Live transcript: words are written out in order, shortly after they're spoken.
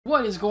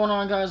What is going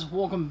on, guys?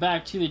 Welcome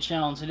back to the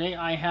channel. Today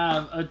I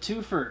have a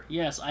twofer.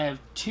 Yes, I have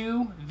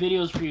two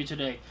videos for you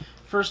today.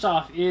 First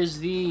off is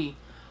the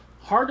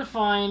hard to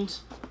find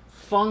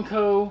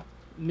Funko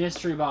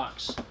mystery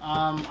box.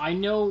 I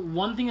know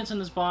one thing that's in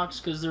this box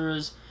because there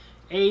is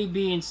A,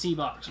 B, and C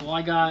box. Well,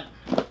 I got,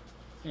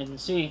 you can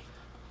see,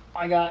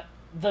 I got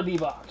the B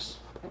box.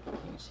 You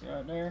can see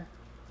right there.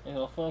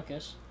 It'll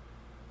focus.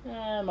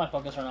 Might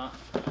focus or not.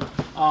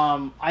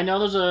 I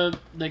know there's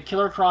the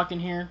Killer Croc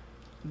in here.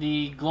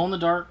 The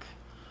glow-in-the-dark,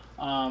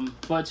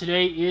 but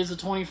today is the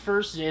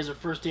 21st. Today is the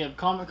first day of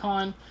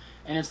Comic-Con,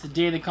 and it's the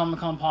day the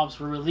Comic-Con Pops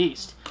were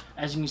released.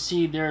 As you can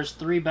see, there's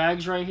 3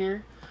 bags right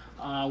here.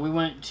 We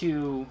went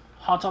to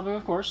Hot Topic,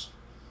 of course,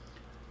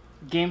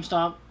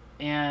 GameStop,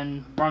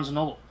 and Barnes &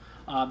 Noble.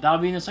 That'll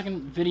be in the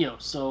second video,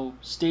 so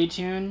stay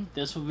tuned.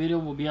 This video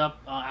will be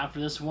up after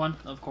this one,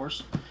 of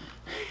course.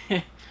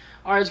 Alright,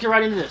 let's get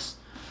right into this.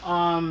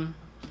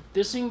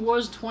 This thing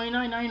was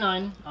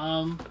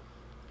 $29.99.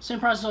 Same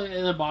price as all the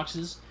other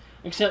boxes,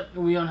 except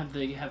we don't have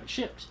to have it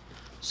shipped.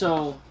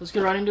 So let's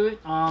get right into it.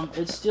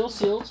 It's still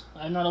sealed.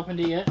 I have not opened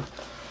it yet.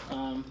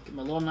 Get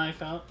my little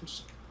knife out.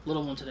 Just a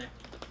little one today.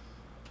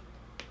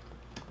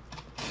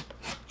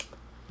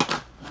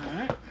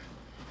 Alright.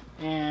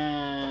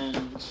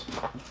 And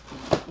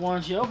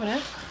once you open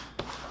it,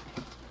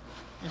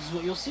 this is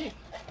what you'll see.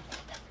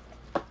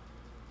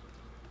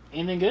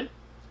 Anything good?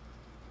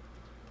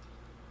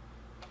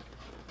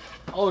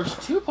 Oh, there's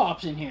 2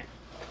 pops in here.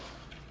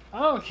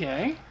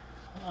 Okay,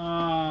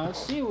 let's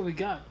see what we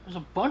got. There's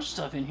a bunch of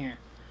stuff in here.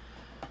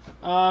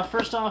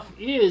 First off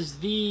is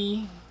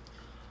the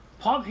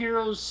Pop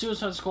Heroes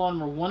Suicide Squad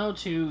number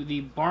 102,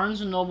 the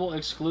Barnes & Noble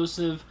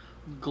exclusive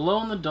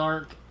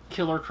glow-in-the-dark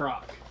Killer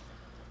Croc.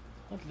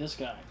 Look at this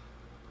guy.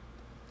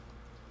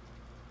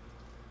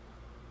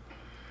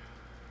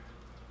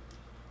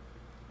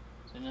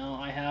 So now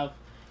I have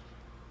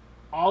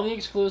all the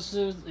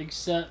exclusives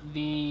except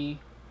the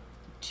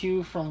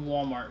 2 from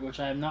Walmart, which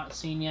I have not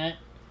seen yet.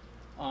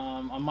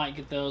 I might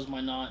get those,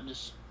 might not.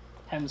 Just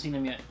haven't seen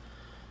them yet.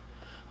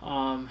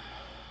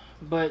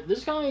 But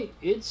this guy,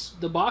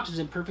 the box is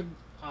in perfect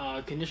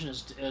condition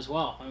as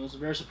well. I was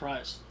very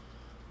surprised.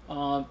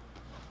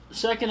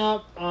 Second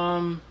up,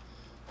 I'm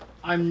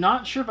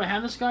not sure if I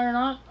have this guy or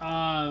not.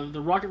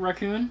 The Rocket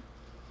Raccoon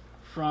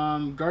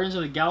from Guardians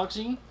of the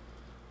Galaxy.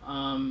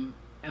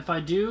 If I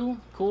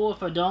do, cool.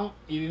 If I don't,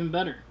 even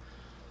better.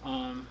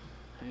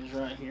 He's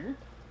right here.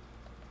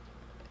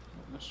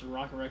 Mr.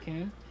 Rocket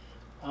Raccoon.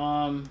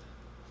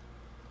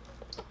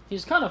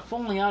 He's kind of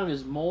falling out of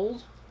his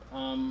mold.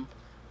 I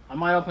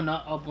might open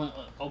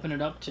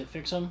it up to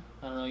fix him.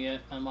 I don't know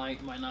yet. I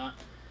might not.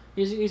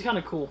 He's kind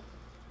of cool,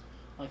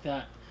 like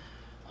that.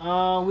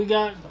 We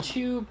got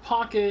 2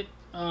 pocket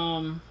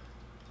pops,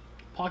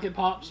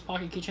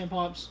 pocket keychain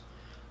pops.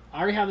 I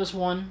already have this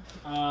one.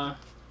 Iron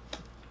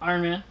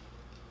Man.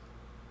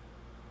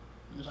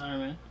 There's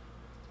Iron Man.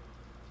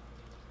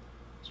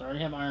 So I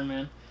already have Iron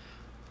Man.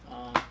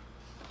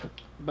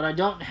 But I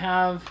don't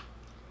have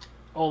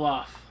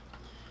Olaf.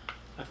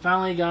 I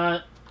finally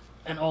got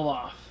an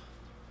Olaf.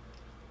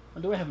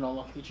 Or do I have an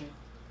Olaf keychain?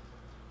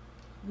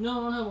 No, I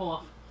don't have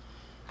Olaf.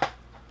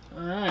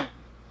 Alright.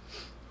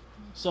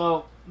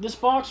 So, this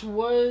box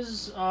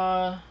was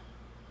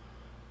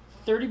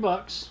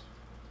 $30.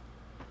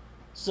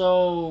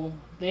 So,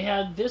 they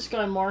had this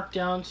guy marked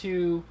down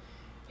to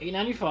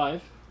 $8.95.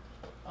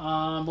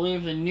 I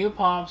believe the new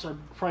pops are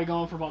probably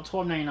going for about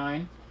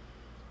 $12.99.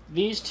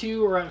 These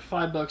 2 are at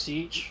 $5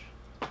 each.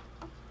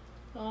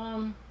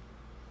 Not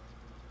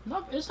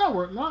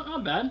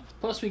bad.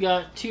 Plus we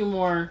got 2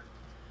 more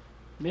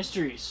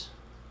mysteries,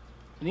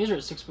 and these are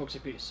at $6 a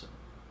piece. So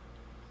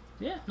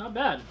yeah, not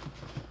bad.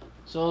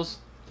 So the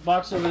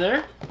box over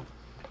there. Let's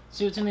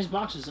see what's in these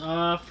boxes.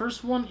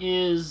 First one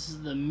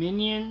is the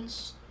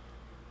Minions.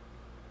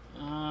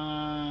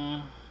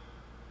 1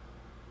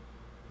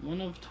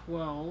 of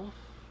 12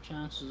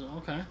 chances.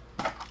 Okay.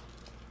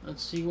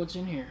 Let's see what's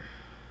in here.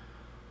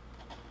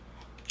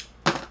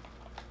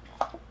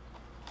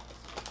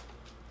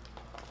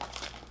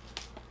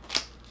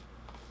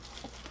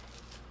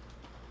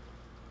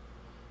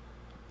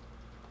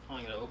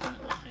 I gotta open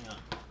it. Hang on.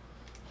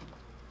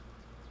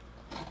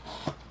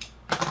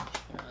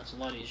 Yeah, that's a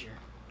lot easier.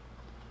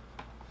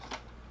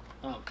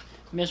 Oh,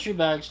 mystery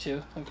bags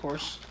too, of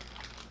course.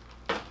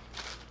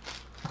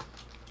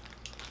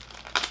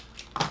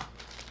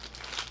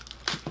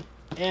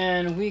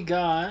 And we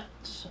got,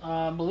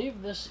 I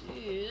believe this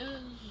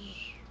is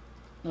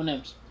no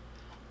names.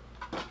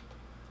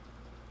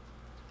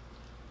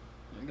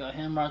 We got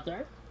him right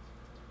there.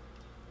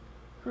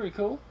 Pretty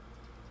cool.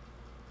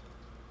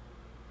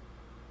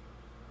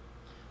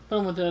 Put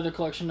them with the other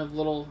collection of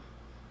little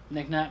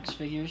knickknacks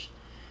figures.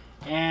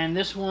 And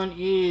this one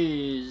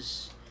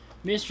is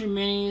Mystery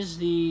Minis,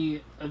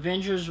 the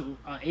Avengers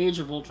Age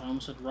of Ultron. I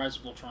almost said Rise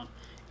of Ultron.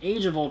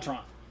 Age of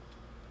Ultron.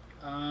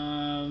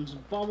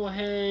 Some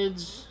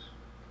bobbleheads.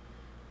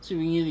 So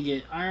we can either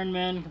get Iron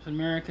Man, Captain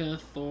America,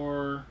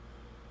 Thor,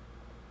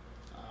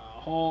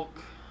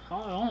 Hulk.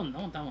 Oh, I don't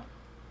want that one.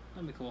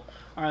 That'd be cool.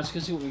 All right, let's go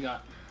see what we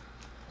got.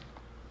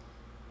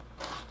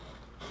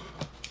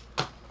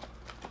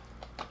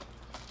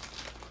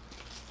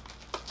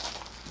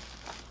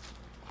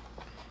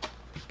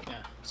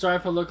 Yeah. Sorry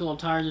if I look a little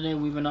tired today.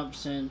 We've been up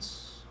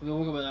since we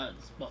woke up at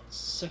about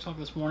 6 o'clock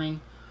this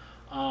morning.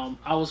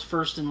 I was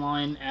first in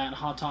line at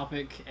Hot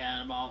Topic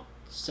at about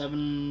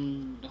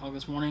 7 o'clock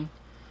this morning.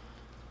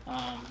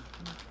 I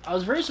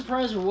was very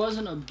surprised there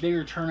wasn't a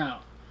bigger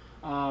turnout.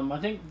 I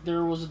think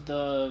there was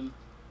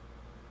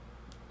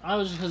I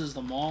was just because it's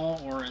the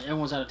mall or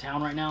everyone's out of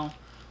town right now,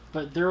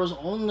 but there was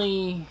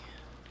only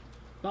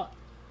about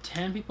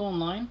 10 people in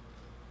line.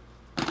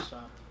 So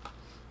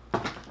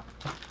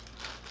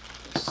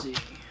let's see,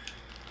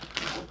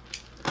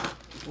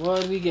 what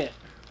did we get?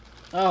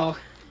 Oh,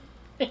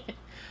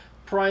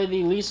 probably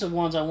the least of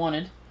ones I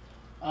wanted.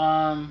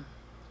 I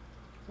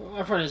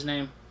forgot his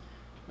name,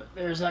 but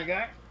there's that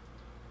guy.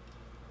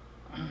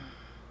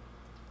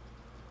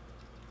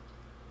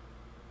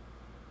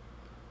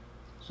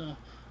 So,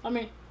 I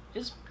mean,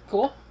 it's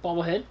cool.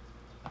 Bobblehead.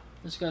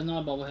 This guy's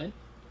not a bobblehead.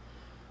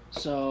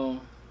 So,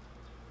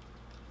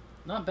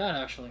 not bad,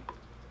 actually.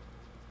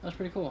 That's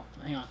pretty cool.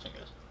 Hang on a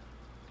second,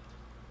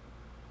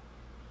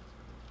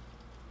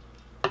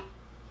 guys.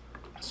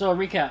 So,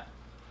 recap.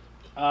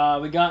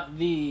 We got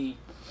the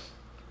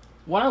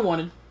one I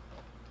wanted.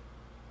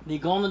 The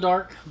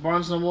glow-in-the-dark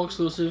Barnes & Noble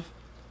exclusive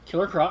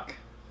Killer Croc.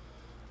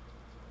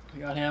 We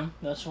got him.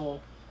 That's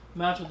will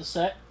match with the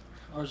set.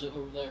 Or is it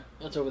over there?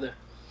 That's over there.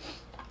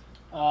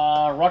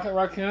 Rocket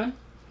Raccoon.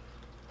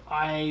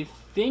 I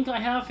think I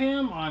have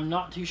him. I'm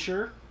not too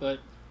sure, but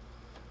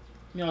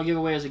I'll give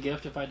away as a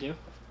gift if I do.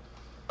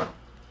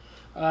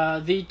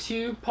 The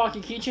two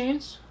pocket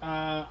keychains,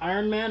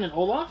 Iron Man and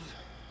Olaf.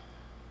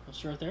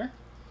 That's right there.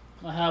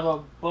 I have a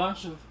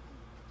bunch of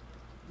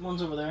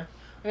ones over there.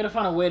 I gotta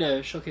find a way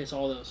to showcase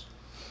all those.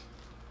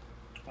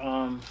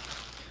 And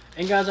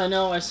guys, I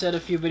know I said a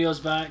few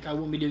videos back I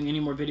won't be doing any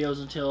more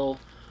videos until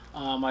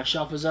my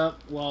shelf is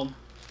up. Well,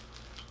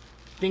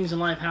 things in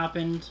life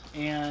happened,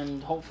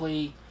 and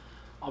hopefully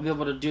I'll be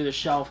able to do the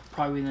shelf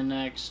probably in the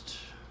next,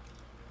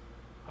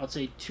 I'd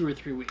say 2 or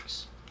 3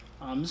 weeks.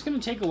 It's going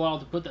to take a while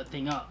to put that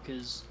thing up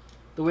because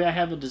the way I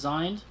have it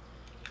designed,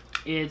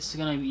 it's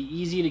going to be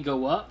easy to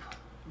go up,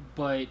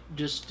 but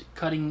just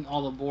cutting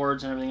all the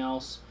boards and everything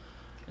else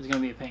is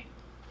going to be a pain.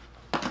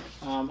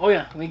 Oh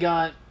yeah, we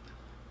got,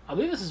 I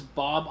believe this is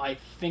Bob. I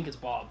think it's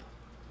Bob.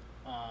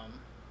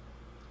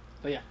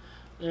 But yeah,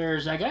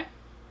 there's that guy.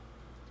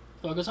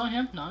 Focus on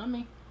him, not on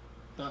me.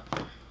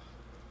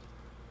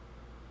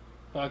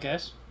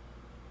 Focus.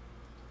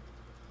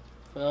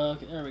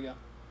 There we go.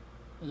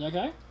 Is that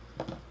guy?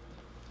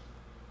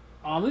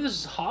 I believe this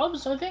is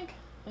Hobbs, I think.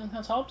 I think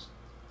that's Hobbs.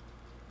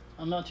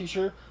 I'm not too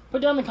sure.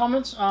 Put down in the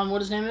comments what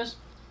his name is.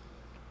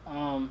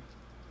 So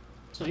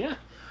yeah.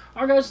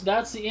 Alright guys,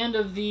 that's the end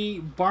of the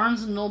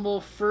Barnes &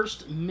 Noble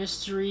first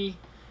mystery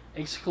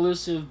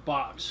exclusive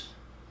box.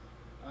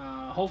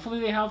 Hopefully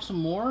they have some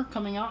more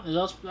coming out.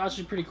 That's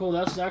actually pretty cool.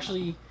 That's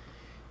actually,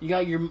 you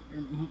got your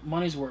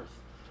money's worth.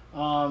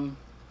 I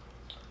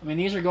mean,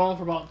 these are going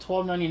for about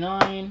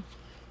 $12.99.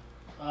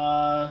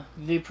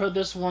 They put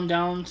this one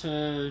down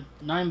to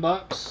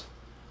 $9.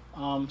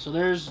 So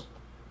there's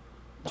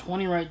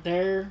 20 right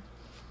there.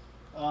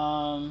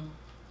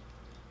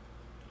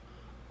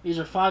 These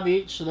are 5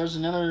 each, so there's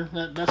another,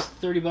 that's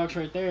 $30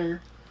 right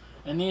there.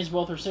 And these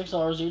both are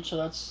 $6 each, so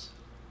that's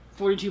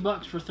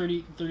 $42 for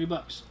 30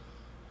 bucks.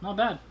 Not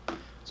bad.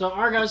 So,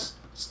 alright guys,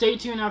 stay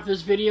tuned after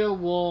this video.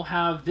 We'll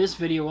have this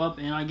video up,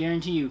 and I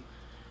guarantee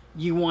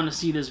you want to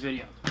see this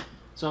video.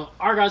 So,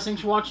 alright guys,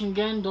 thanks for watching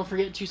again. Don't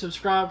forget to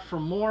subscribe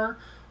for more.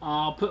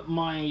 I'll put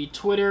my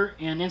Twitter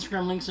and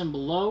Instagram links in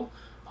below.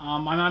 I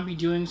might be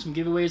doing some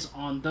giveaways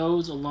on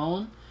those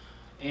alone.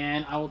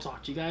 And I will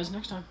talk to you guys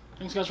next time.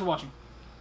 Thanks guys for watching.